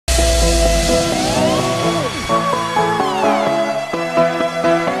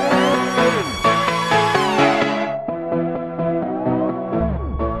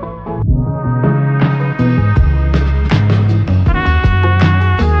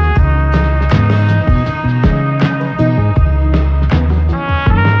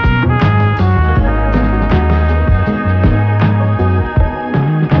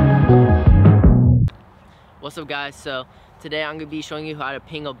guys, so today I'm going to be showing you how to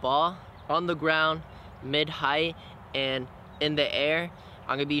ping a ball on the ground, mid-height, and in the air.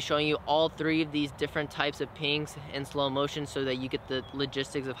 I'm going to be showing you all three of these different types of pings in slow motion so that you get the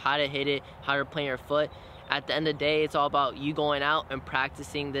logistics of how to hit it, how to plant your foot. At the end of the day, it's all about you going out and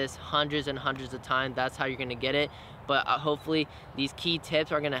practicing this hundreds and hundreds of times. That's how you're going to get it. But hopefully these key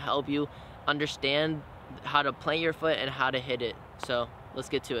tips are going to help you understand how to plant your foot and how to hit it. So let's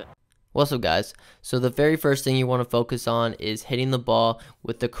get to it. What's up, guys? So the very first thing you want to focus on is hitting the ball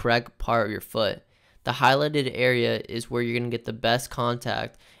with the correct part of your foot. The highlighted area is where you're going to get the best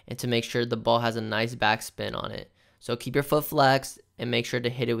contact and to make sure the ball has a nice backspin on it. So keep your foot flexed and make sure to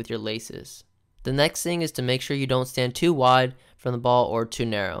hit it with your laces. The next thing is to make sure you don't stand too wide from the ball or too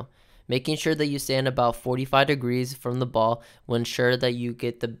narrow. Making sure that you stand about 45 degrees from the ball will ensure that you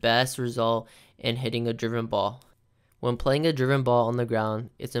get the best result in hitting a driven ball. When playing a driven ball on the ground,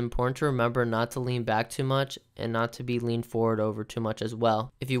 it's important to remember not to lean back too much and not to be leaned forward over too much as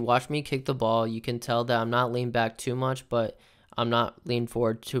well. If you watch me kick the ball, you can tell that I'm not leaned back too much, but I'm not leaned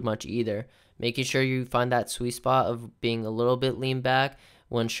forward too much either. Making sure you find that sweet spot of being a little bit leaned back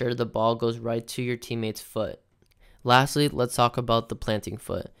will ensure the ball goes right to your teammate's foot. Lastly, let's talk about the planting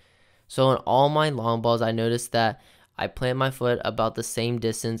foot. So in all my long balls, I noticed that I plant my foot about the same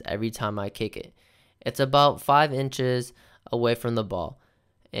distance every time I kick it. It's about 5 inches away from the ball,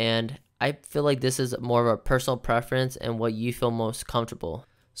 and I feel like this is more of a personal preference and what you feel most comfortable.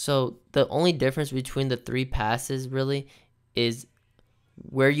 So the only difference between the three passes really is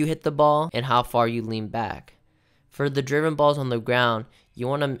where you hit the ball and how far you lean back. For the driven balls on the ground, you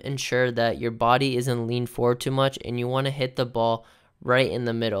want to ensure that your body isn't leaned forward too much and you want to hit the ball right in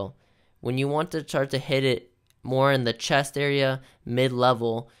the middle. When you want to start to hit it more in the chest area,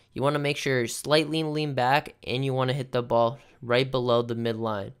 mid-level, you want to make sure you're slightly lean back and you want to hit the ball right below the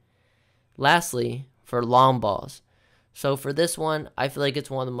midline. Lastly, for long balls. So for this one, I feel like it's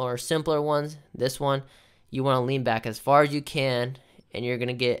one of the more simpler ones. This one, you want to lean back as far as you can and you're going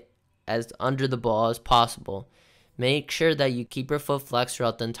to get as under the ball as possible. Make sure that you keep your foot flexed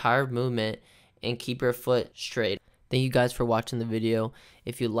throughout the entire movement and keep your foot straight. Thank you guys for watching the video.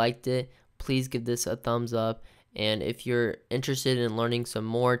 If you liked it, please give this a thumbs up. And if you're interested in learning some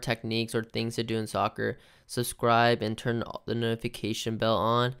more techniques or things to do in soccer, subscribe and turn the notification bell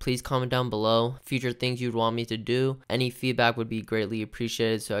on. Please comment down below future things you'd want me to do. Any feedback would be greatly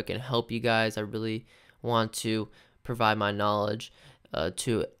appreciated so I can help you guys. I really want to provide my knowledge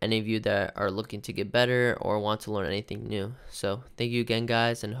to any of you that are looking to get better or want to learn anything new. So thank you again,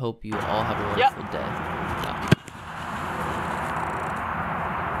 guys, and hope you all have a wonderful day.